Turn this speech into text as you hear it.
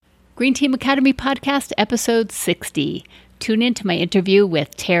Green Team Academy Podcast, episode 60. Tune in to my interview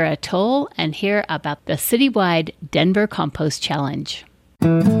with Tara Toll and hear about the citywide Denver Compost Challenge.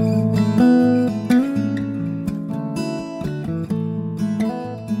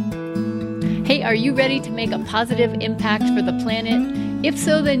 Hey, are you ready to make a positive impact for the planet? If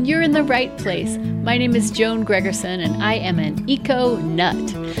so, then you're in the right place. My name is Joan Gregerson, and I am an eco-nut.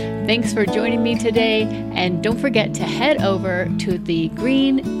 Thanks for joining me today, and don't forget to head over to the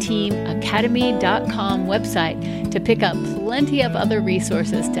greenteamacademy.com website to pick up plenty of other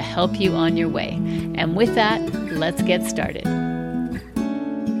resources to help you on your way. And with that, let's get started.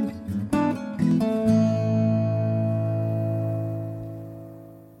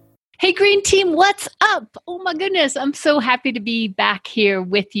 Hey, Green Team, what's up? Oh my goodness, I'm so happy to be back here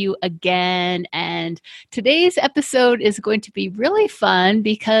with you again. And today's episode is going to be really fun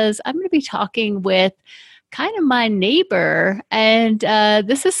because I'm going to be talking with kind of my neighbor. And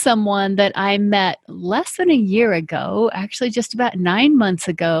this is someone that I met less than a year ago, actually just about 9 months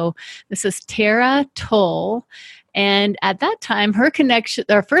ago. This is Tara Toll. And at that time, our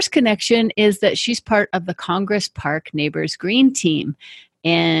first connection is that she's part of the Congress Park Neighbors Green Team.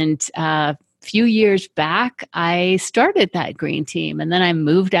 And a few years back, I started that green team, and then I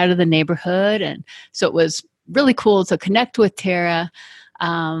moved out of the neighborhood. And so it was really cool to connect with Tara.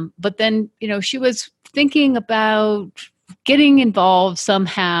 But then, she was thinking about getting involved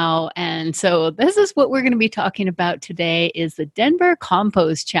somehow. And so this is what we're going to be talking about today is the Denver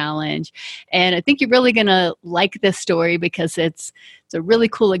Compost Challenge. And I think you're really going to like this story because it's a really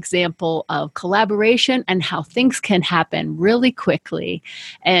cool example of collaboration and how things can happen really quickly.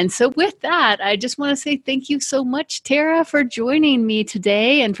 And so with that, I just want to say thank you so much, Tara, for joining me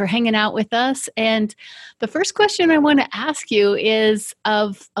today and for hanging out with us. And the first question I want to ask you is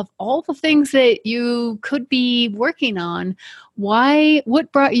of all the things that you could be working on,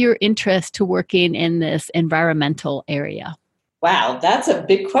 what brought your interest to working in this environmental area? Wow, that's a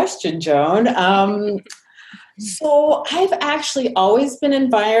big question, Joan. So I've actually always been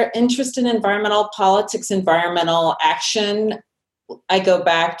interested in environmental politics, environmental action. I go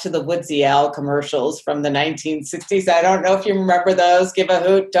back to the Woodsy Owl commercials from the 1960s. I don't know if you remember those. Give a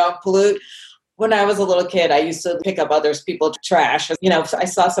hoot, don't pollute. When I was a little kid, I used to pick up other people's trash. If I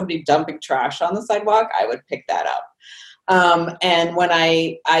saw somebody dumping trash on the sidewalk, I would pick that up. And when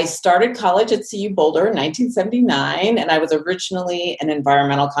I started college at CU Boulder in 1979, and I was originally an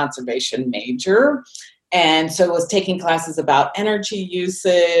environmental conservation major. And so I was taking classes about energy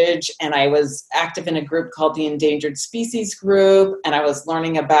usage, and I was active in a group called the Endangered Species Group, and I was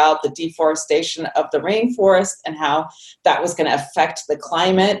learning about the deforestation of the rainforest and how that was going to affect the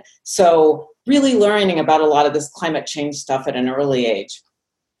climate. So really learning about a lot of this climate change stuff at an early age.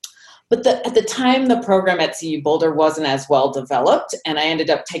 But at the time, the program at CU Boulder wasn't as well developed, and I ended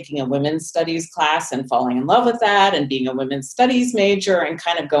up taking a women's studies class and falling in love with that and being a women's studies major and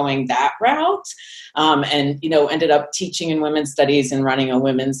kind of going that route. Ended up teaching in women's studies and running a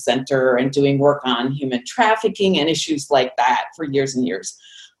women's center and doing work on human trafficking and issues like that for years and years.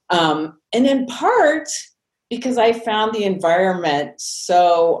 And in part, because I found the environment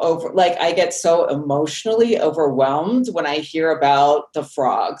I get so emotionally overwhelmed when I hear about the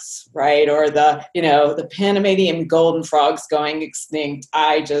frogs, right? Or the Panamanian golden frogs going extinct.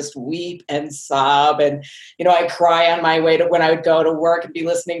 I just weep and sob. And, I cry on my way to when I would go to work and be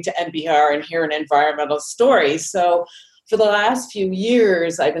listening to NPR and hear an environmental story. So for the last few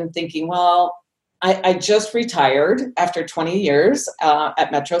years, I've been thinking, well, I just retired after 20 years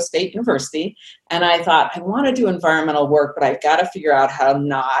at Metro State University, and I thought, I want to do environmental work, but I've got to figure out how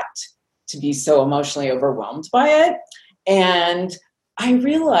not to be so emotionally overwhelmed by it. And I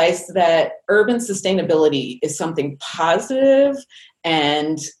realized that urban sustainability is something positive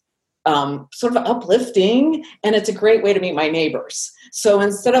and sort of uplifting, and it's a great way to meet my neighbors. So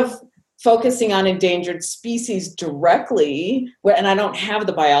instead of focusing on endangered species directly, and I don't have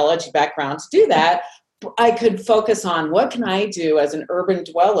the biology background to do that, I could focus on what can I do as an urban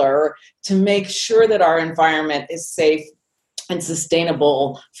dweller to make sure that our environment is safe and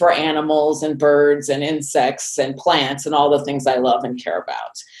sustainable for animals and birds and insects and plants and all the things I love and care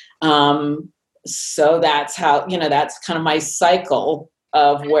about. So that's how, that's kind of my cycle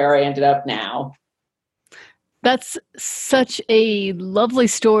of where I ended up now. That's such a lovely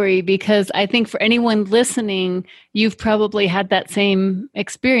story because I think for anyone listening, you've probably had that same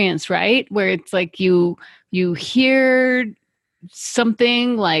experience, right? Where it's like you hear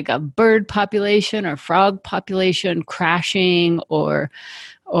something like a bird population or frog population crashing or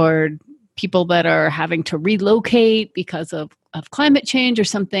people that are having to relocate because of climate change or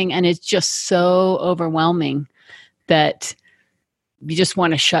something. And it's just so overwhelming that you just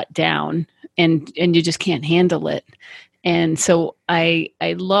want to shut down and you just can't handle it. And so I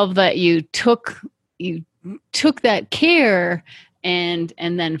love that you took that care and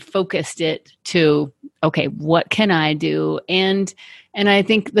then focused it to, okay, what can I do? And I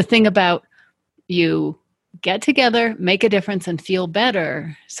think the thing about you get together, make a difference, and feel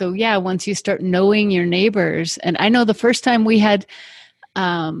better. So yeah, once you start knowing your neighbors, and I know the first time we had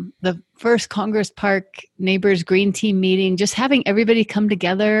the first Congress Park Neighbors Green Team meeting, just having everybody come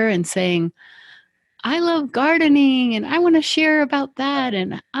together and saying, I love gardening and I want to share about that,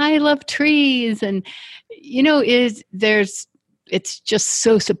 and I love trees, and it's just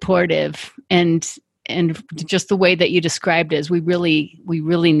so supportive, and just the way that you described it is we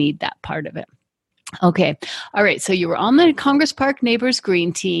really need that part of it. Okay. All right. So you were on the Congress Park Neighbors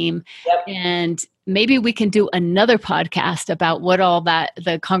Green Team. Yep. And maybe we can do another podcast about what all that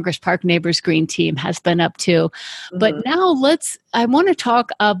the Congress Park Neighbors Green Team has been up to. Mm-hmm. But now I want to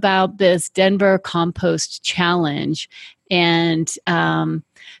talk about this Denver Compost Challenge. And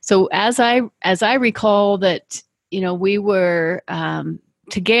so as I recall that, we were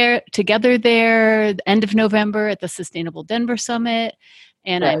together there the end of November at the Sustainable Denver Summit.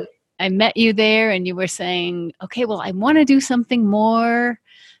 And right. I met you there, and you were saying, okay, well, I want to do something more.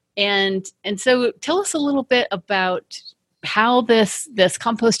 And so tell us a little bit about how this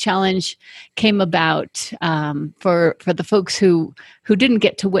compost challenge came about for the folks who didn't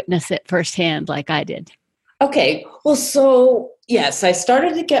get to witness it firsthand like I did. Okay. Well, so yes, I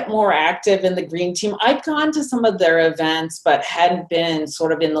started to get more active in the Green Team. I'd gone to some of their events, but hadn't been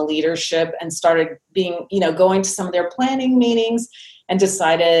sort of in the leadership, and started being, going to some of their planning meetings, and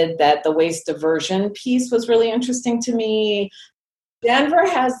decided that the waste diversion piece was really interesting to me. Denver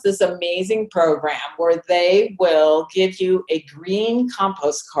has this amazing program where they will give you a green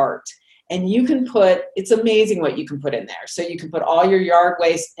compost cart, and it's amazing what you can put in there. So you can put all your yard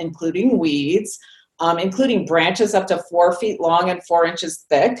waste, including weeds, including branches up to 4 feet long and 4 inches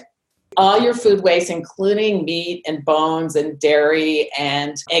thick, all your food waste, including meat and bones and dairy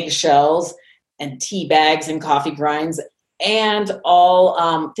and eggshells and tea bags and coffee grinds, and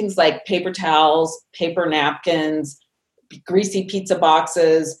all things like paper towels, paper napkins, greasy pizza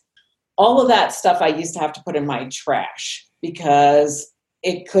boxes. All of that stuff I used to have to put in my trash because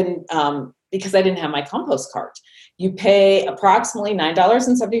because I didn't have my compost cart. You pay approximately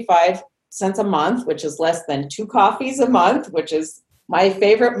 $9.75 a month, which is less than 2 coffees a month, which is my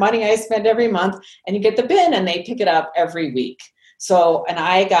favorite money I spend every month. And you get the bin, and they pick it up every week. So, and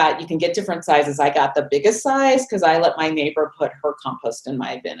you can get different sizes. I got the biggest size because I let my neighbor put her compost in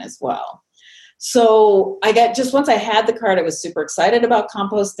my bin as well. So once I had the cart, I was super excited about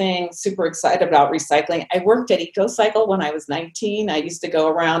composting, super excited about recycling. I worked at EcoCycle when I was 19. I used to go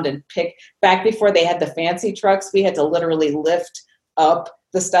around and pick, back before they had the fancy trucks, we had to literally lift up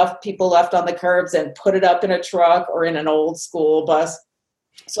the stuff people left on the curbs and put it up in a truck or in an old school bus.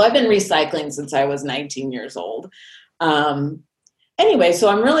 So I've been recycling since I was 19 years old. Anyway, so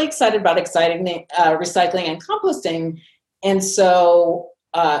I'm really excited about recycling and composting. And so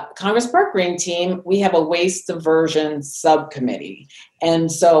Congress Park Green Team, we have a waste diversion subcommittee.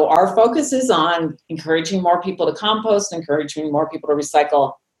 And so our focus is on encouraging more people to compost, encouraging more people to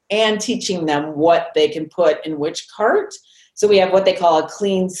recycle, and teaching them what they can put in which cart. So we have what they call a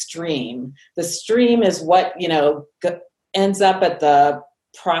clean stream. The stream is what, ends up at the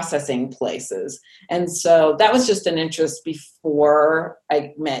processing places. And so that was just an interest before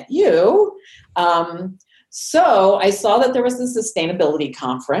I met you. So I saw that there was a sustainability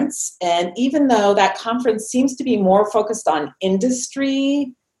conference. And even though that conference seems to be more focused on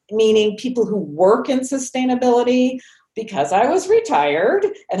industry, meaning people who work in sustainability, because I was retired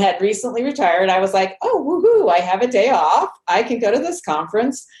and had recently retired, I was like, oh, woohoo, I have a day off. I can go to this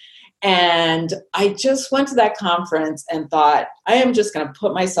conference. And I just went to that conference and thought, I am just going to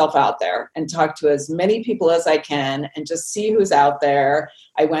put myself out there and talk to as many people as I can and just see who's out there.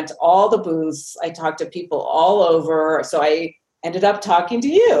 I went to all the booths. I talked to people all over. So I ended up talking to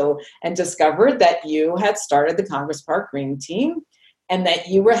you and discovered that you had started the Congress Park Green Team and that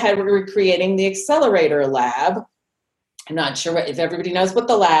you were creating the Accelerator Lab. I'm not sure if everybody knows what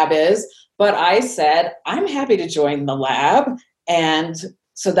the lab is, but I said, I'm happy to join the lab. And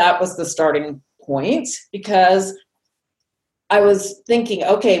so that was the starting point, because I was thinking,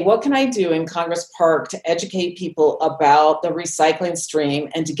 okay, what can I do in Congress Park to educate people about the recycling stream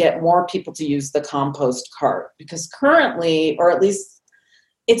and to get more people to use the compost cart? Because currently, or at least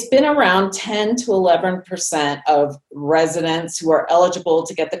it's been around 10 to 11% of residents who are eligible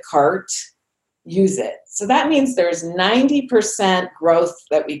to get the cart use it. So that means there's 90% growth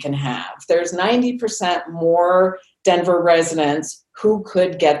that we can have. There's 90% more Denver residents who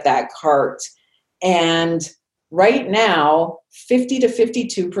could get that cart. And right now, 50 to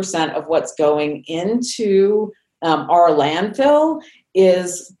 52% of what's going into our landfill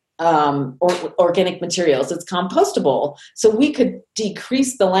is organic materials. It's compostable. So we could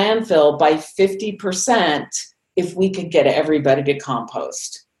decrease the landfill by 50% if we could get everybody to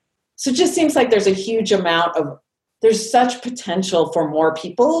compost. So it just seems like there's such potential for more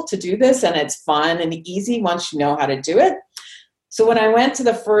people to do this, and it's fun and easy once you know how to do it. So when I went to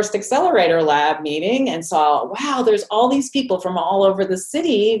the first Accelerator Lab meeting and saw, wow, there's all these people from all over the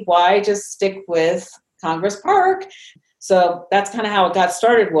city, why just stick with Congress Park? So that's kind of how it got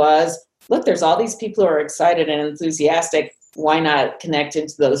started was, look, there's all these people who are excited and enthusiastic. Why not connect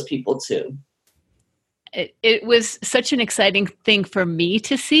into those people too? It was such an exciting thing for me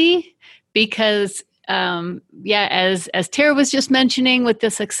to see because, as Tara was just mentioning with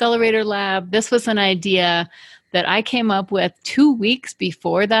this Accelerator Lab, this was an idea that I came up with 2 weeks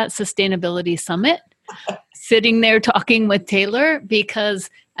before that sustainability summit, sitting there talking with Taylor, because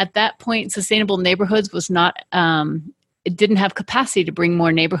at that point, Sustainable Neighborhoods was not, it didn't have capacity to bring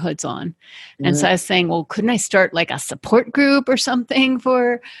more neighborhoods on. Mm-hmm. And so I was saying, well, couldn't I start like a support group or something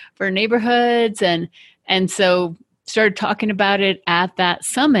for neighborhoods? And so started talking about it at that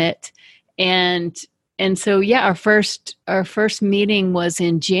summit. And so, our first meeting was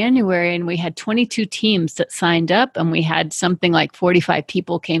in January, and we had 22 teams that signed up, and we had something like 45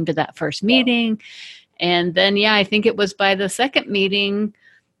 people came to that first meeting. And then, I think it was by the second meeting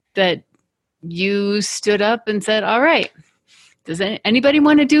that you stood up and said, all right, does anybody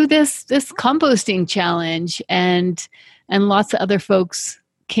want to do this composting challenge? And lots of other folks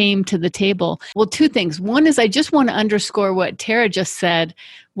came to the table. Well, two things. One is I just want to underscore what Tara just said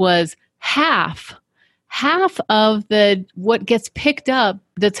was half of what gets picked up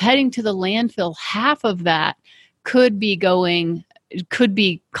that's heading to the landfill, half of that could be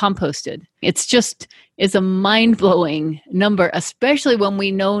composted. It's just is a mind-blowing number, especially when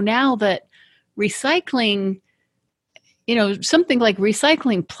we know now that recycling, something like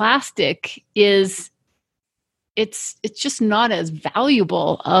recycling plastic it's just not as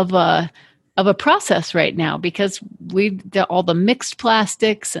valuable of a process right now because all the mixed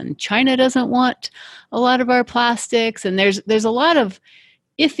plastics, and China doesn't want a lot of our plastics, and there's a lot of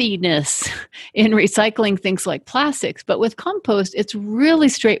iffiness in recycling things like plastics. But with compost, it's really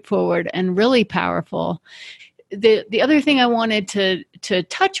straightforward and really powerful. The other thing I wanted to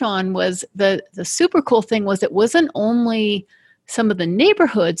touch on was the super cool thing was it wasn't only some of the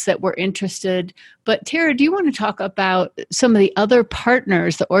neighborhoods that were interested, but Tara, do you want to talk about some of the other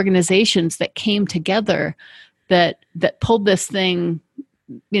partners, the organizations that came together that pulled this thing,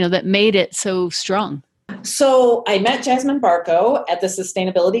 that made it so strong? So I met Jasmine Barco at the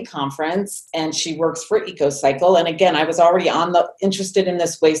Sustainability Conference, and she works for EcoCycle. And again, I was already interested in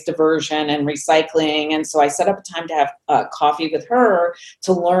this waste diversion and recycling. And so I set up a time to have coffee with her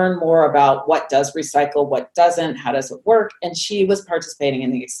to learn more about what does recycle, what doesn't, how does it work. And she was participating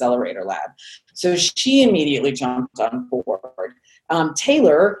in the Accelerator Lab. So she immediately jumped on board.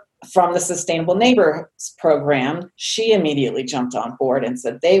 Taylor, from the Sustainable Neighborhoods Program, she immediately jumped on board and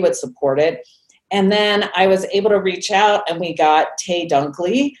said they would support it. And then I was able to reach out, and we got Tay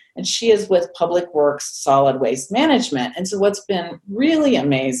Dunkley, and she is with Public Works Solid Waste Management. And so what's been really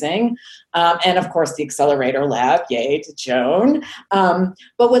amazing, and of course the Accelerator Lab, yay to Joan.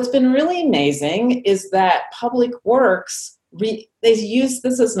 But what's been really amazing is that Public Works, they used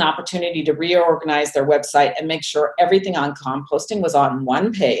this as an opportunity to reorganize their website and make sure everything on composting was on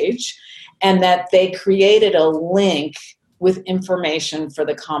one page, and that they created a link with information for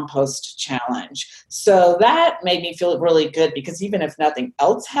the compost challenge. So that made me feel really good because even if nothing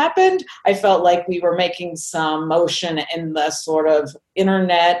else happened, I felt like we were making some motion in the sort of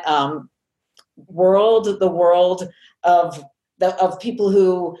internet world, the world of people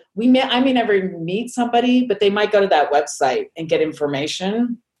who I may never meet somebody, but they might go to that website and get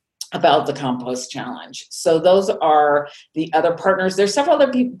information about the compost challenge. So those are the other partners. There's several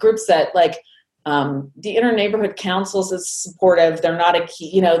other groups that the Inner Neighborhood Councils is supportive. They're not a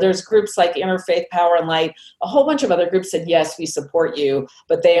key, there's groups like Interfaith Power and Light. A whole bunch of other groups said, yes, we support you,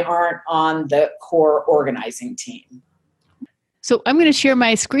 but they aren't on the core organizing team. So I'm going to share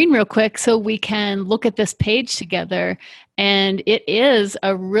my screen real quick so we can look at this page together. And it is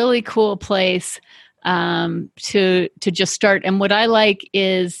a really cool place to just start. And what I like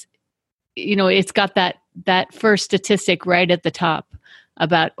is, it's got that first statistic right at the top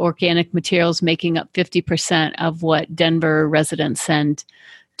about organic materials making up 50% of what Denver residents send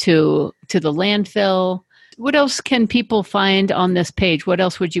to the landfill. What else can people find on this page? What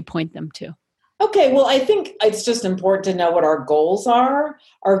else would you point them to? Okay, well, I think it's just important to know what our goals are.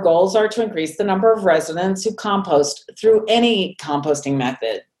 Our goals are to increase the number of residents who compost through any composting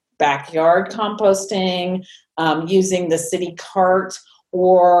method, backyard composting, using the city cart,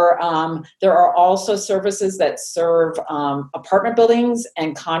 or there are also services that serve apartment buildings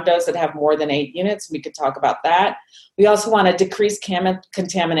and condos that have more than 8 units. We could talk about that. We also want to decrease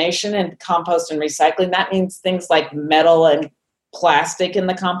contamination and compost and recycling. That means things like metal and plastic in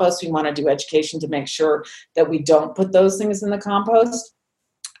the compost. We want to do education to make sure that we don't put those things in the compost.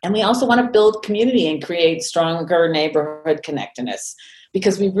 And we also want to build community and create stronger neighborhood connectedness,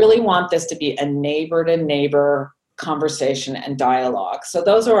 because we really want this to be a neighbor to neighbor conversation and dialogue. So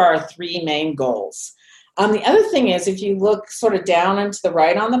those are our 3 main goals. The other thing is, if you look sort of down and to the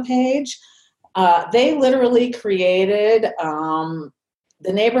right on the page, they literally created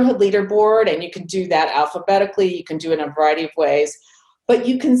the neighborhood leaderboard, and you can do that alphabetically. You can do it in a variety of ways. But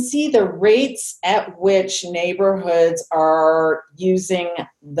you can see the rates at which neighborhoods are using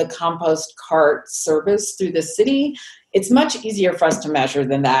the compost cart service through the city. It's much easier for us to measure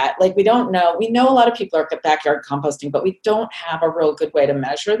than that. Like, we don't know. We know a lot of people are backyard composting, but we don't have a real good way to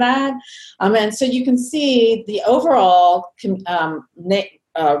measure that. And so you can see the overall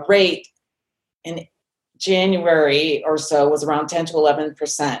rate in January or so was around 10 to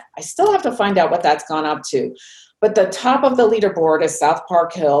 11%. I still have to find out what that's gone up to. But the top of the leaderboard is South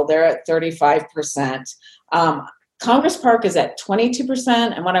Park Hill. They're at 35%. Congress Park is at 22%.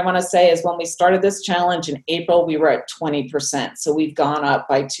 And what I want to say is, when we started this challenge in April, we were at 20%. So we've gone up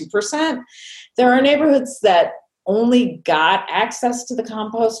by 2%. There are neighborhoods that only got access to the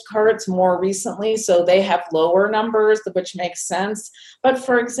compost carts more recently, so they have lower numbers, which makes sense. But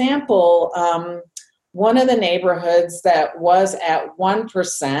for example, one of the neighborhoods that was at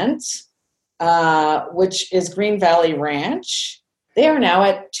 1%, which is Green Valley Ranch, they are now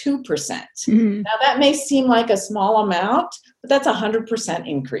at 2%. Mm-hmm. Now, that may seem like a small amount, but that's a 100%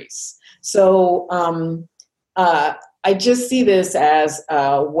 increase. So I just see this as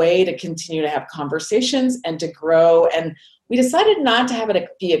a way to continue to have conversations and to grow. And we decided not to have it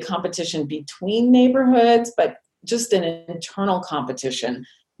be a competition between neighborhoods, but just an internal competition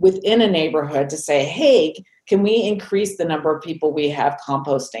within a neighborhood to say, hey, can we increase the number of people we have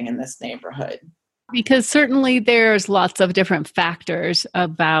composting in this neighborhood? Because certainly there's lots of different factors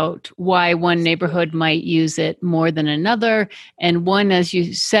about why one neighborhood might use it more than another. And one, as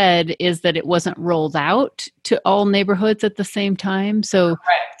you said, is that it wasn't rolled out to all neighborhoods at the same time. So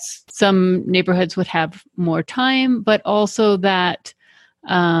Correct. Some neighborhoods would have more time, but also that,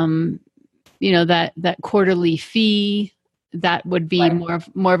 that quarterly fee, that would be right.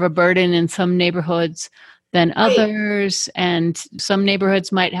 more of a burden in some neighborhoods than others. And some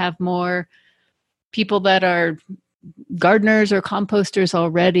neighborhoods might have more people that are gardeners or composters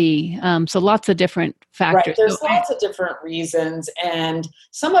already. So lots of different factors. Right. There's lots of different reasons. And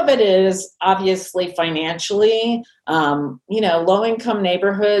some of it is obviously financially, low-income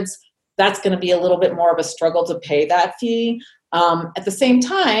neighborhoods, that's going to be a little bit more of a struggle to pay that fee. At the same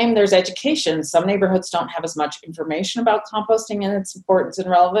time, there's education. Some neighborhoods don't have as much information about composting and its importance and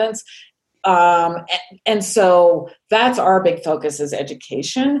relevance. And so that's our big focus, is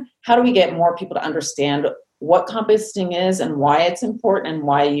education. How do we get more people to understand what composting is and why it's important and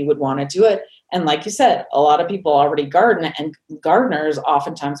why you would want to do it? And like you said, a lot of people already garden, and gardeners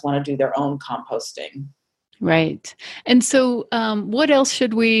oftentimes want to do their own composting. Right. And so what else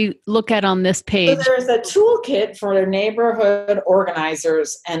should we look at on this page? So there's a toolkit for neighborhood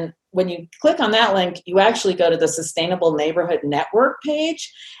organizers. And when you click on that link, you actually go to the Sustainable Neighborhood Network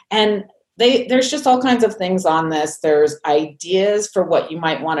page. And there's just all kinds of things on this. There's ideas for what you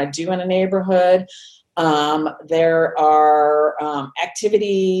might want to do in a neighborhood. There are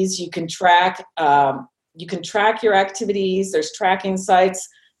activities you can track. You can track your activities. There's tracking sites.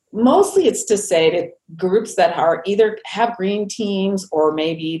 Mostly it's to say to groups that are either have green teams, or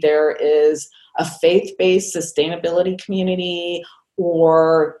maybe there is a faith-based sustainability community,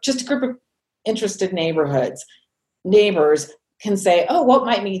 or just a group of interested neighbors can say, oh, what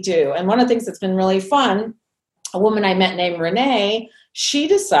might we do? And one of the things that's been really fun, a woman I met named Renee, she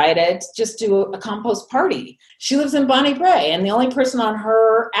decided to just do a compost party. She lives in Bonnie Bray, and the only person on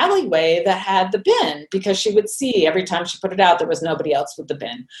her alleyway that had the bin, because she would see every time she put it out, there was nobody else with the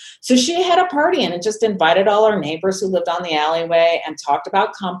bin. So she had a party and it just invited all her neighbors who lived on the alleyway and talked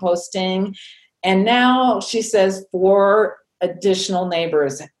about composting. And now she says 4 additional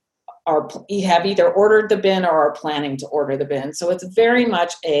neighbors have either ordered the bin or are planning to order the bin. So it's very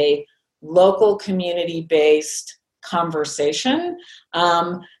much a local community-based conversation.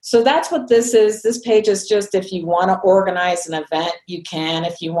 So that's what this is. This page is just, if you want to organize an event, you can.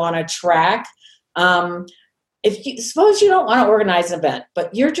 If you want to track If you suppose you don't want to organize an event,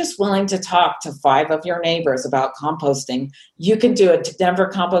 but you're just willing to talk to 5 of your neighbors about composting, you can do a Denver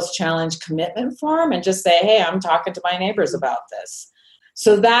Compost Challenge commitment form and just say, hey, I'm talking to my neighbors about this.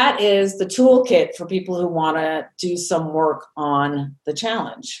 So that is the toolkit for people who want to do some work on the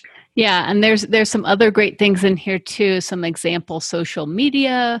challenge. Yeah, and there's some other great things in here too. Some example social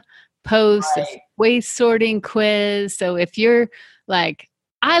media posts, Right. waste sorting quiz. So if you're like,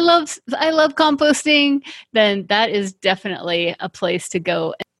 I love composting, then that is definitely a place to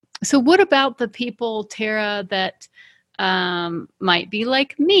go. So what about the people, Tara, that might be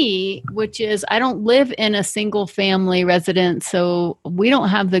like me, which is I don't live in a single family residence, so we don't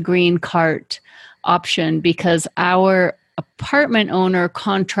have the green cart option because our apartment owner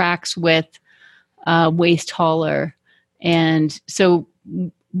contracts with a waste hauler, and so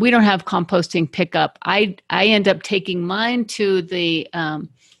we don't have composting pickup. I end up taking mine to the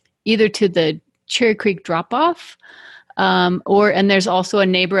either to the Cherry Creek drop off, and there's also a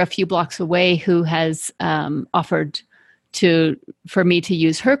neighbor a few blocks away who has offered for me to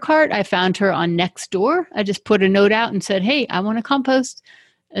use her cart. I found her on Nextdoor. I just put a note out and said, "Hey, I want to compost.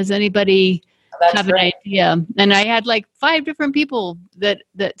 Does anybody have an idea?" And I had like 5 different people that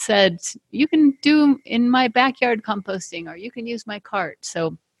said, "You can do in my backyard composting, or you can use my cart."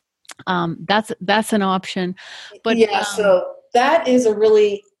 So that's an option. But so that is a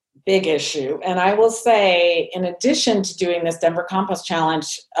really big issue. And I will say, in addition to doing this Denver Compost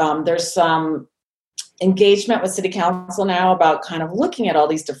Challenge, there's some engagement with City Council now about kind of looking at all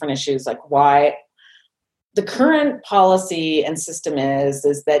these different issues, like why the current policy and system is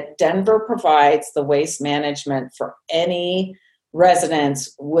that Denver provides the waste management for any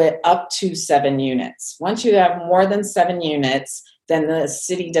residents with up to 7 units. Once you have more than 7 units, then the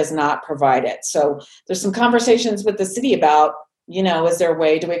city does not provide it. So there's some conversations with the city about, is there a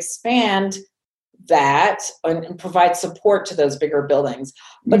way to expand that and provide support to those bigger buildings?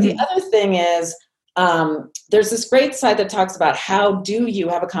 But the other thing is, there's this great site that talks about how do you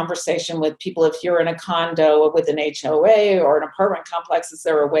have a conversation with people if you're in a condo with an HOA or an apartment complex. Is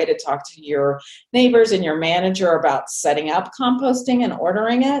there a way to talk to your neighbors and your manager about setting up composting and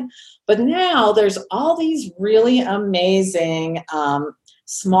ordering it? But now there's all these really amazing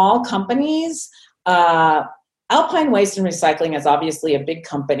small companies. Alpine Waste and Recycling is obviously a big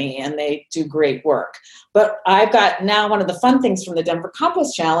company and they do great work. But I've got now one of the fun things from the Denver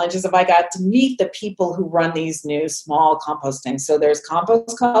Compost Challenge is if I got to meet the people who run these new small composting. So there's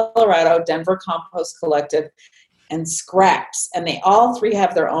Compost Colorado, Denver Compost Collective, and Scraps. And they all 3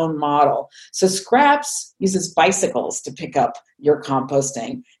 have their own model. So Scraps uses bicycles to pick up your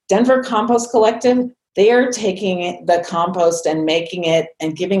composting. Denver Compost Collective, they are taking the compost and making it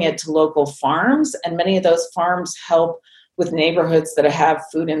and giving it to local farms. And many of those farms help with neighborhoods that have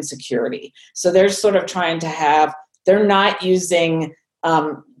food insecurity. So they're sort of trying to they're not using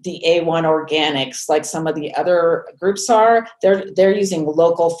the A1 organics like some of the other groups are. They're using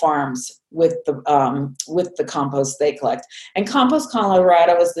local farms with the compost they collect. And Compost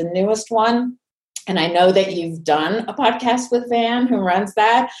Colorado is the newest one. And I know that you've done a podcast with Van, who runs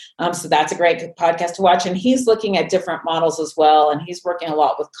that. So that's a great podcast to watch. And he's looking at different models as well. And he's working a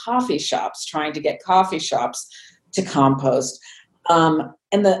lot with coffee shops, trying to get coffee shops to compost. And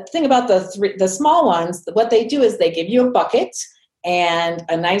the thing about the small ones, what they do is they give you a bucket and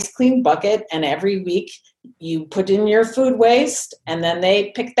a nice clean bucket. And every week you put in your food waste and then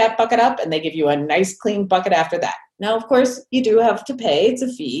they pick that bucket up and they give you a nice clean bucket after that. Now, of course, you do have to pay. It's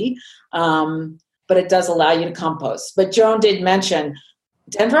a fee. But it does allow you to compost. But Joan did mention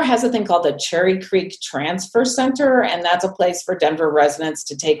Denver has a thing called the Cherry Creek Transfer Center, and that's a place for Denver residents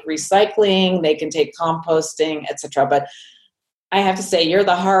to take recycling, they can take composting, etc. But I have to say, you're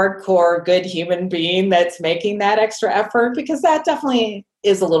the hardcore good human being that's making that extra effort, because that definitely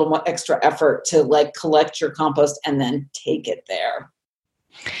is a little more extra effort to like collect your compost and then take it there.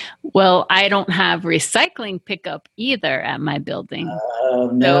 Well, I don't have recycling pickup either at my building.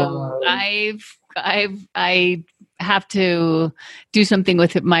 No. So I have to do something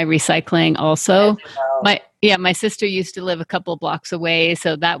with my recycling also. My sister used to live a couple blocks away,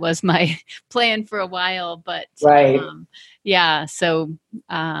 so that was my plan for a while. But right.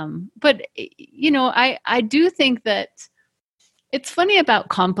 But I do think that it's funny about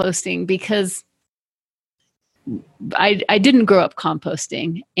composting because I didn't grow up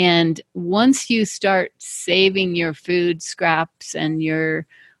composting, and once you start saving your food scraps and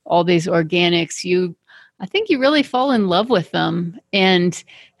all these organics, I think you really fall in love with them and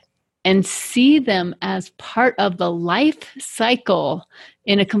see them as part of the life cycle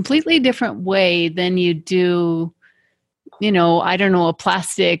in a completely different way than you do I don't know, a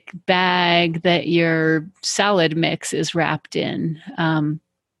plastic bag that your salad mix is wrapped in.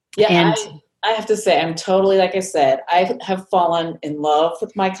 Yeah, I have to say, I'm totally, like I said, I have fallen in love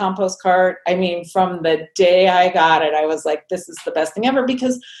with my compost cart. I mean, from the day I got it, I was like, this is the best thing ever,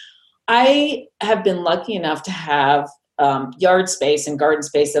 because I have been lucky enough to have yard space and garden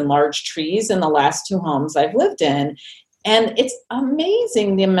space and large trees in the last 2 homes I've lived in. And it's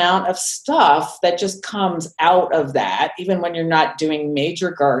amazing the amount of stuff that just comes out of that, even when you're not doing major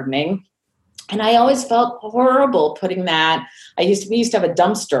gardening. And I always felt horrible putting that. We used to have a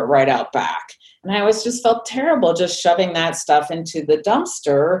dumpster right out back. And I always just felt terrible just shoving that stuff into the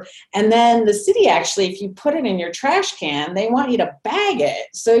dumpster. And then the city, actually, if you put it in your trash can, they want you to bag it.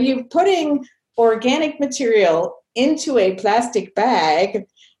 So you're putting organic material into a plastic bag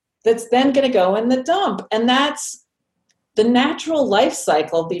that's then going to go in the dump. And that's the natural life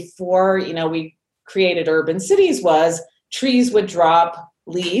cycle before, we created urban cities. Was trees would drop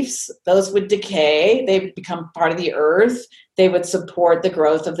leaves, those would decay, they would become part of the earth, they would support the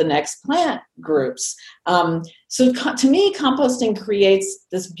growth of the next plant groups. So to me, composting creates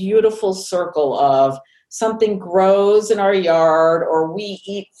this beautiful circle of something grows in our yard, or we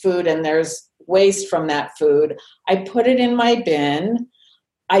eat food and there's waste from that food. I put it in my bin.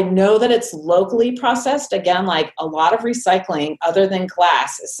 I know that it's locally processed. Again, like a lot of recycling other than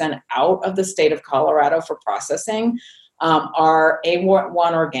glass is sent out of the state of Colorado for processing. Our A1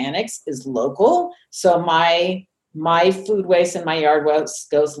 Organics is local. So my food waste in my yard waste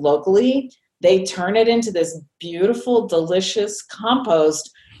goes locally. They turn it into this beautiful, delicious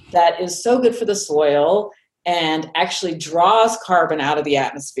compost that is so good for the soil and actually draws carbon out of the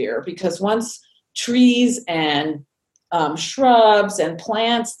atmosphere, because once trees and shrubs and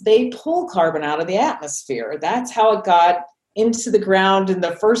plants, they pull carbon out of the atmosphere. That's how it got into the ground in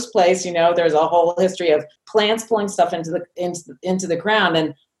the first place. There's a whole history of plants pulling stuff into the ground,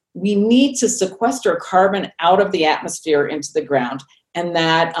 and we need to sequester carbon out of the atmosphere into the ground. And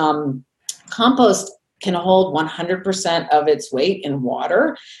that compost can hold 100% of its weight in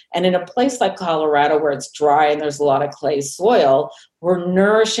water. And in a place like Colorado, where it's dry and there's a lot of clay soil, we're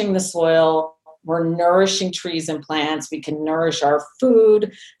nourishing the soil. We're nourishing trees and plants. We can nourish our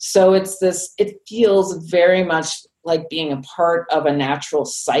food. So it feels very much like being a part of a natural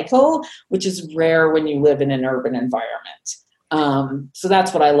cycle, which is rare when you live in an urban environment. So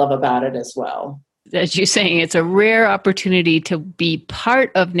that's what I love about it as well. As you're saying, it's a rare opportunity to be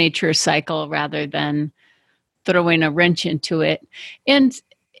part of nature's cycle rather than throwing a wrench into it. And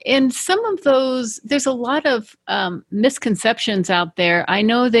some of those, there's a lot of misconceptions out there. I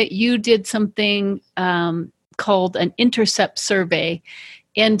know that you did something called an intercept survey.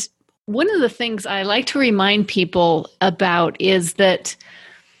 And one of the things I like to remind people about is that,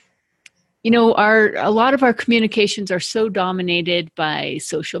 a lot of our communications are so dominated by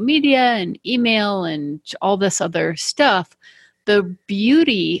social media and email and all this other stuff. The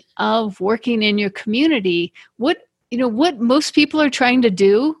beauty of working in your community, what most people are trying to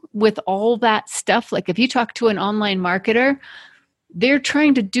do with all that stuff, like if you talk to an online marketer, they're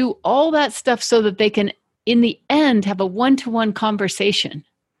trying to do all that stuff so that they can, in the end, have a one-to-one conversation.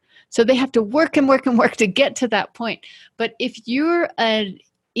 So they have to work and work and work to get to that point. But if you're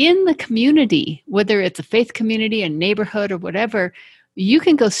in the community, whether it's a faith community, a neighborhood, or whatever, you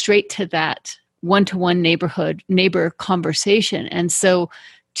can go straight to that one-to-one neighbor conversation. And so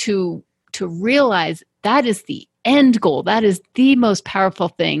to realize that is the end goal, that is the most powerful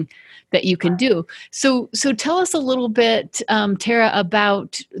thing that you can do. So tell us a little bit, Tara,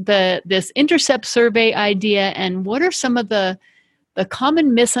 about this intercept survey idea, and what are some of the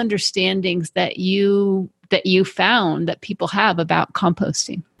common misunderstandings that you found that people have about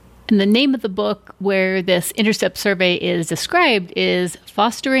composting. And the name of the book where this intercept survey is described is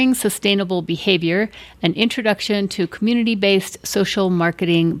Fostering Sustainable Behavior, An Introduction to Community-Based Social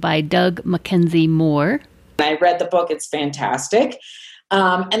Marketing by Doug Mackenzie Moore. I read the book. It's fantastic.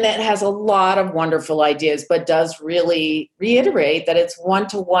 And that has a lot of wonderful ideas, but does really reiterate that it's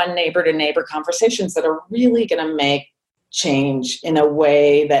one-to-one, neighbor-to-neighbor conversations that are really going to make change in a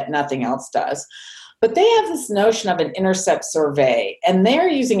way that nothing else does. But they have this notion of an intercept survey, and they're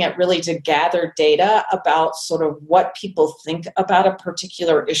using it really to gather data about sort of what people think about a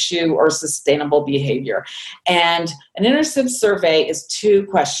particular issue or sustainable behavior. And an intercept survey is 2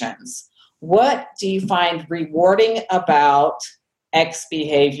 questions. What do you find rewarding about X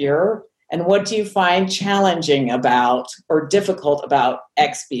behavior? And what do you find challenging about or difficult about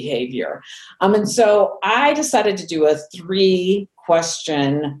X behavior? And so I decided to do a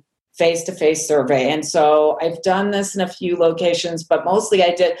 3-question face-to-face survey. And so I've done this in a few locations, but mostly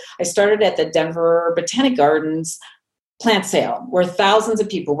I started at the Denver Botanic Gardens plant sale where thousands of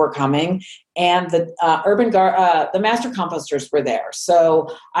people were coming, and the the master composters were there.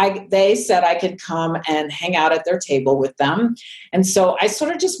 So they said I could come and hang out at their table with them. And so I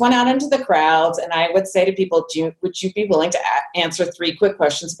sort of just went out into the crowds, and I would say to people, would you be willing to answer 3 quick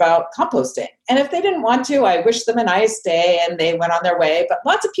questions about composting? And if they didn't want to, I wished them a nice day and they went on their way. But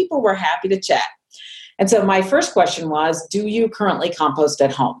lots of people were happy to chat. And so my first question was, do you currently compost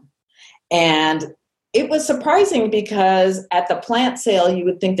at home? And it was surprising because at the plant sale, you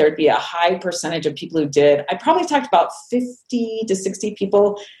would think there'd be a high percentage of people who did. I probably talked about 50 to 60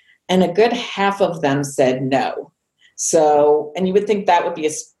 people, and a good half of them said no. So, and you would think that would be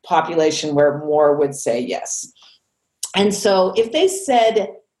a population where more would say yes. And so if they said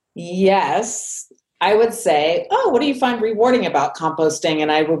yes, I would say, oh, what do you find rewarding about composting?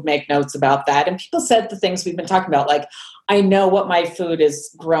 And I would make notes about that. And people said the things we've been talking about, like, I know what my food is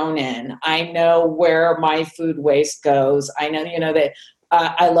grown in. I know where my food waste goes. I know, that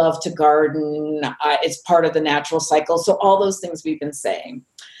I love to garden. It's part of the natural cycle. So all those things we've been saying.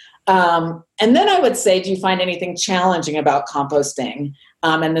 And then I would say, do you find anything challenging about composting?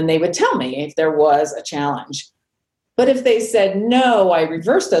 And then they would tell me if there was a challenge. But if they said no, I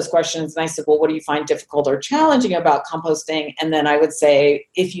reversed those questions and I said, well, what do you find difficult or challenging about composting? And then I would say,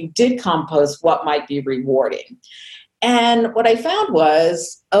 if you did compost, what might be rewarding? And what I found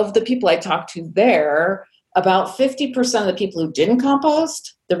was, of the people I talked to there, about 50% of the people who didn't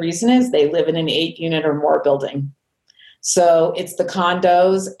compost, the reason is they live in an 8-unit or more building. So it's the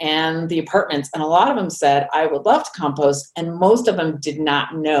condos and the apartments. And a lot of them said, I would love to compost. And most of them did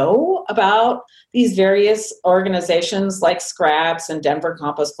not know about these various organizations like Scraps and Denver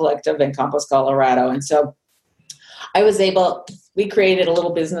Compost Collective and Compost Colorado. And so we created a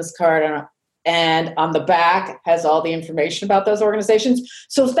little business card, and on the back has all the information about those organizations.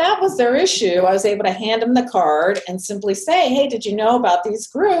 So if that was their issue, I was able to hand them the card and simply say, hey, did you know about these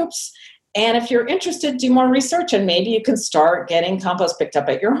groups? And if you're interested, do more research, and maybe you can start getting compost picked up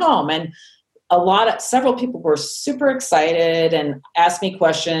at your home. And several people were super excited and asked me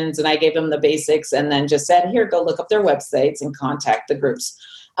questions, and I gave them the basics and then just said, here, go look up their websites and contact the groups.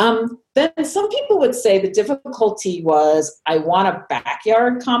 Then some people would say the difficulty was, I want a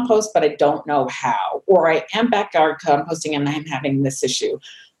backyard compost, but I don't know how, or I am backyard composting and I'm having this issue.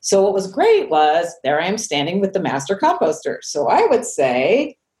 So what was great was, there I am standing with the master composter. So I would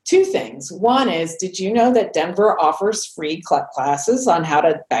say 2 things. One is, did you know that Denver offers free classes on how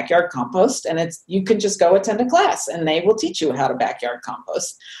to backyard compost? And you can just go attend a class and they will teach you how to backyard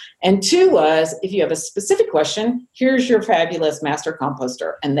compost. And 2 was, if you have a specific question, here's your fabulous master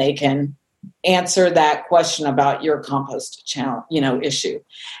composter, and they can answer that question about your compost challenge, issue.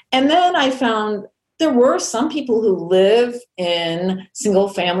 And then I found there were some people who live in single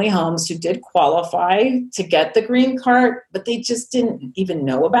family homes who did qualify to get the green cart, but they just didn't even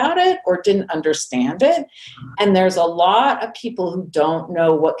know about it or didn't understand it. And there's a lot of people who don't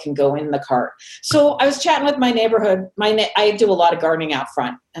know what can go in the cart. So I was chatting with my neighborhood. I do a lot of gardening out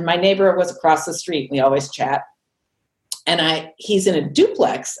front, and my neighbor was across the street. We always chat. And he's in a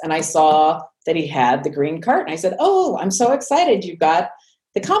duplex, and I saw that he had the green cart. And I said, oh, I'm so excited you got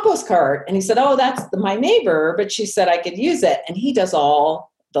the compost cart. And he said, oh, that's my neighbor, but she said I could use it. And he does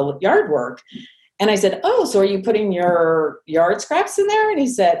all the yard work. And I said, oh, so are you putting your yard scraps in there? And he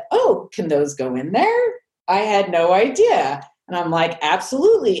said, oh, can those go in there? I had no idea. And I'm like,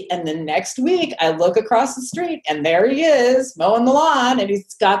 absolutely. And the next week I look across the street and there he is mowing the lawn, and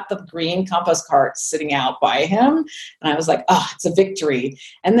he's got the green compost cart sitting out by him. And I was like, oh, it's a victory.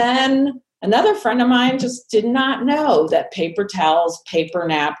 And then another friend of mine just did not know that paper towels, paper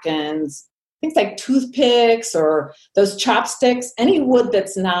napkins, things like toothpicks or those chopsticks, any wood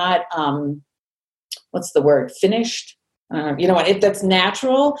that's not, finished, that's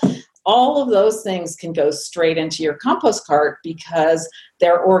natural, all of those things can go straight into your compost cart because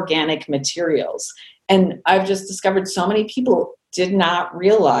they're organic materials. And I've just discovered so many people did not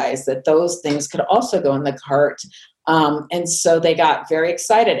realize that those things could also go in the cart. And so they got very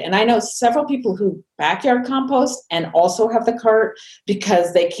excited. And I know several people who backyard compost and also have the cart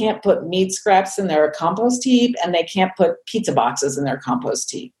because they can't put meat scraps in their compost heap and they can't put pizza boxes in their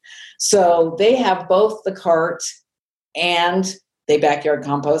compost heap. So they have both the cart and they backyard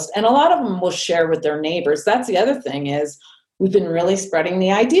compost. And a lot of them will share with their neighbors. That's the other thing, is we've been really spreading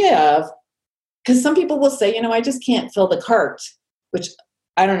the idea of, because some people will say, I just can't fill the cart, which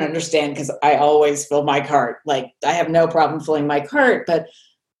I don't understand because I always fill my cart. Like, I have no problem filling my cart. But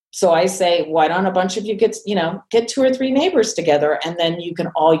so I say, why don't a bunch of you get 2 or 3 neighbors together and then you can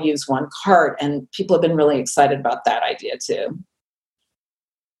all use one cart. And people have been really excited about that idea too.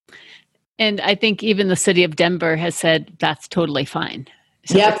 And I think even the city of Denver has said that's totally fine.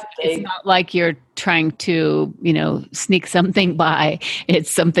 So Yep. it's not like you're trying to, sneak something by.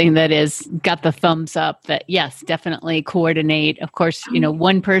 It's something that is got the thumbs up that yes, definitely coordinate. Of course,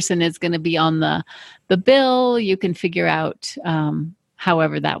 one person is going to be on the bill. You can figure out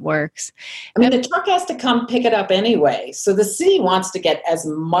however that works. I mean, the truck has to come pick it up anyway. So the city wants to get as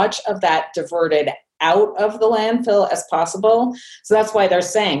much of that diverted out of the landfill as possible. So that's why they're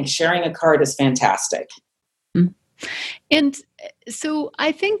saying sharing a cart is fantastic. And so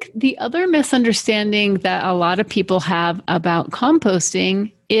I think the other misunderstanding that a lot of people have about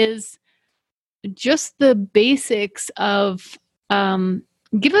composting is just the basics of,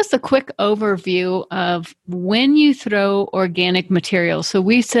 give us a quick overview of when you throw organic material. So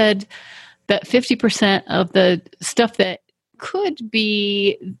we said that 50% of the stuff that could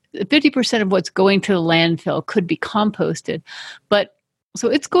be 50% of what's going to the landfill could be composted, but so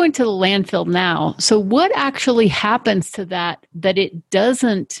it's going to the landfill now. So what actually happens to that it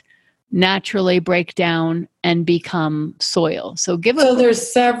doesn't naturally break down and become soil? So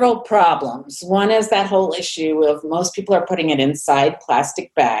there's several problems. One is that whole issue of most people are putting it inside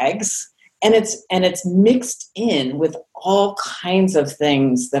plastic bags, and it's mixed in with all kinds of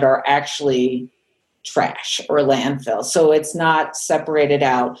things that are actually trash or landfill. So it's not separated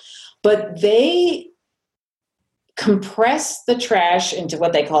out. But they compress the trash into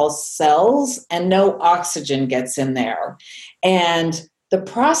what they call cells, and no oxygen gets in there. And the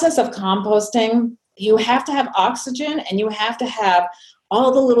process of composting, you have to have oxygen and you have to have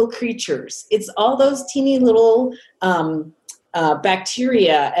all the little creatures. It's all those teeny little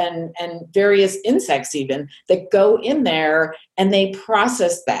bacteria and various insects even that go in there, and they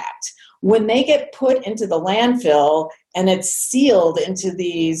process that. When they get put into the landfill and it's sealed into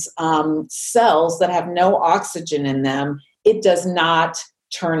these cells that have no oxygen in them, it does not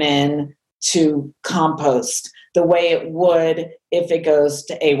turn into compost the way it would if it goes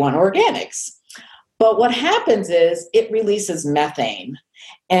to A1 Organics. But what happens is it releases methane.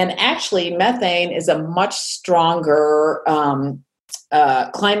 And actually, methane is a much stronger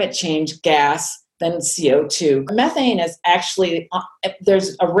climate change gas than CO2. Methane is actually,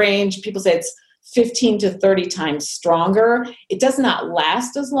 there's a range, people say it's 15 to 30 times stronger. It does not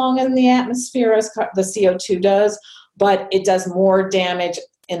last as long in the atmosphere as the CO2 does, but it does more damage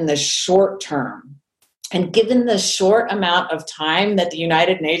in the short term. And given the short amount of time that the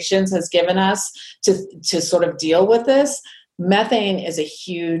United Nations has given us to sort of deal with this, methane is a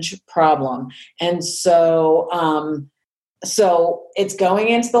huge problem. And so it's going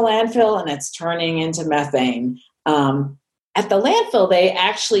into the landfill and it's turning into methane. At the landfill, they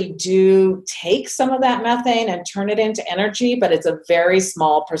actually do take some of that methane and turn it into energy, but it's a very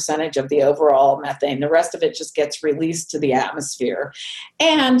small percentage of the overall methane. The rest of it just gets released to the atmosphere.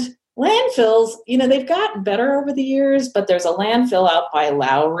 And landfills, they've gotten better over the years, but there's a landfill out by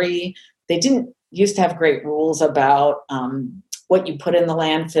Lowry. They didn't used to have great rules about what you put in the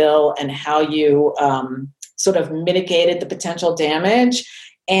landfill and how you sort of mitigated the potential damage.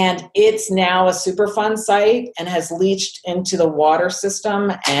 And it's now a Superfund site and has leached into the water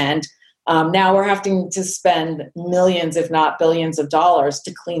system. And now we're having to spend millions, if not billions of dollars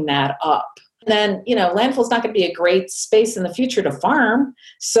to clean that up. And then, landfill's not going to be a great space in the future to farm.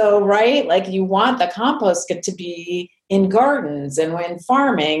 So, right, like you want the compost to be in gardens and in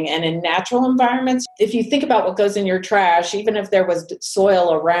farming and in natural environments. If you think about what goes in your trash, even if there was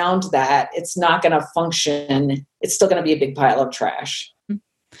soil around that, it's not going to function. It's still going to be a big pile of trash.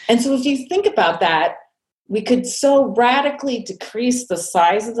 And so if you think about that, we could so radically decrease the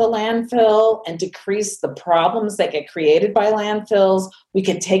size of the landfill and decrease the problems that get created by landfills. We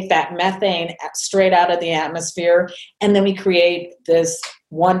could take that methane straight out of the atmosphere, and then we create this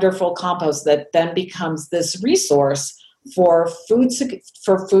wonderful compost that then becomes this resource for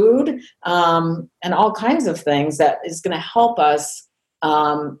food and all kinds of things that is going to help us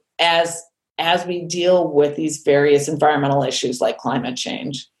as we deal with these various environmental issues like climate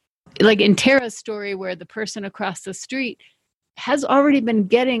change. Like in Tara's story, where the person across the street has already been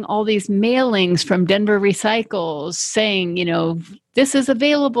getting all these mailings from Denver Recycles saying, this is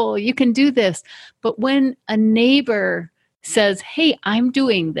available, you can do this. But when a neighbor says, hey, I'm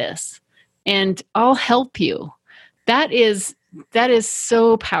doing this and I'll help you, that is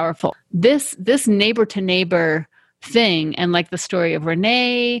so powerful. This neighbor to neighbor thing, and like the story of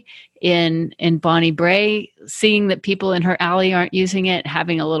Renee in Bonnie Bray, seeing that people in her alley aren't using it,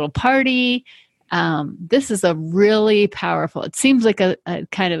 having a little party. This is a really powerful, it seems like a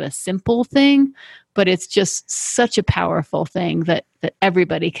kind of a simple thing, but it's just such a powerful thing that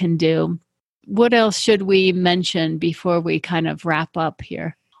everybody can do. What else should we mention before we kind of wrap up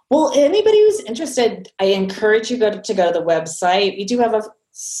here? Well, anybody who's interested, I encourage you to go to the website. We do have a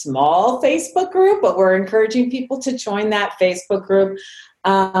small Facebook group, but we're encouraging people to join that Facebook group.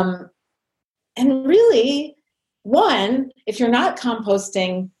 And really, one, if you're not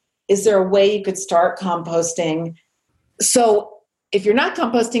composting, is there a way you could start composting? So if you're not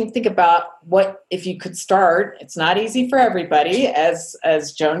composting, think about what if you could start. It's not easy for everybody, as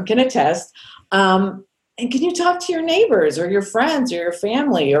Joan can attest. And can you talk to your neighbors or your friends or your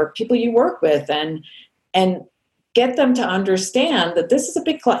family or people you work with and get them to understand that this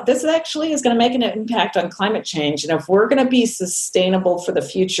actually is going to make an impact on climate change. And if we're going to be sustainable for the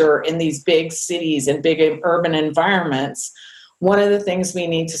future in these big cities and big urban environments, one of the things we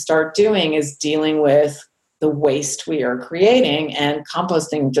need to start doing is dealing with the waste we are creating, and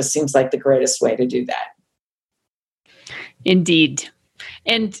composting just seems like the greatest way to do that. Indeed.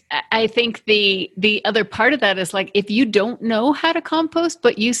 And I think the other part of that is like, if you don't know how to compost,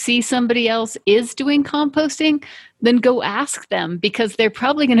 but you see somebody else is doing composting, then go ask them, because they're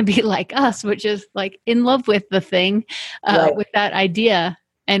probably going to be like us, which is like in love with the thing, right, with that idea,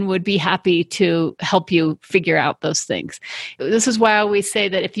 and would be happy to help you figure out those things. This is why I always say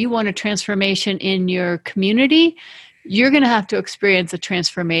that if you want a transformation in your community, you're going to have to experience a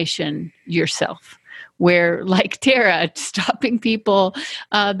transformation yourself. Where, like Tara, stopping people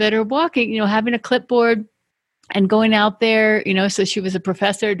that are walking, having a clipboard and going out there, so she was a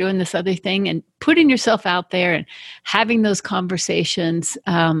professor doing this other thing and putting yourself out there and having those conversations.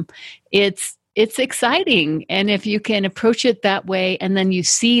 It's exciting. And if you can approach it that way, and then you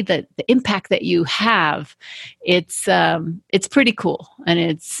see the impact that you have, it's pretty cool.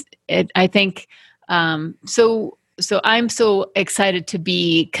 And I think, so I'm so excited to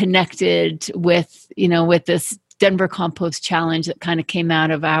be connected with this Denver Compost Challenge that kind of came out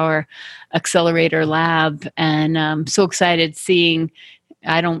of our accelerator lab. And I'm so excited seeing,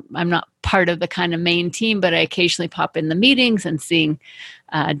 I'm not part of the kind of main team, but I occasionally pop in the meetings and seeing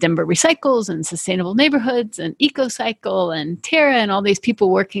Denver Recycles and Sustainable Neighborhoods and EcoCycle and Tara and all these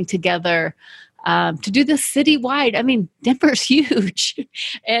people working together to do this citywide. I mean, Denver's huge.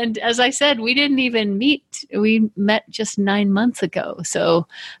 And as I said, we didn't even meet. We met just 9 months ago. So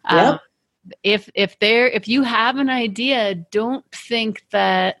yep. If you have an idea, don't think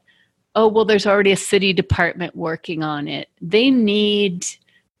that, oh, well, there's already a city department working on it. They need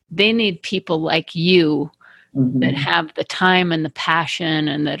people like you, mm-hmm, that have the time and the passion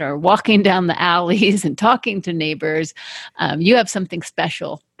and that are walking down the alleys and talking to neighbors. You have something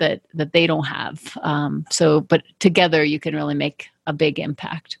special that they don't have. But together you can really make a big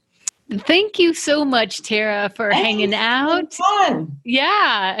impact. Thank you so much, Tara, for hanging out. It's fun.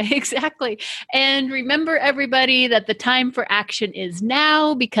 Yeah, exactly. And remember, everybody, that the time for action is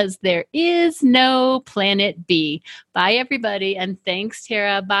now, because there is no planet B. Bye, everybody. And thanks,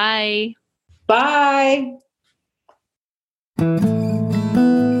 Tara. Bye. Bye.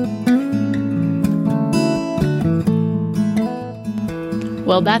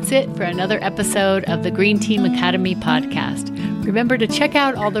 Well, that's it for another episode of the Green Team Academy podcast. Remember to check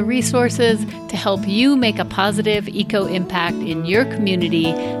out all the resources to help you make a positive eco impact in your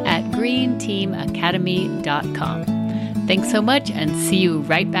community at greenteamacademy.com. Thanks so much, and see you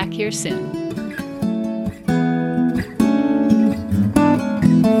right back here soon.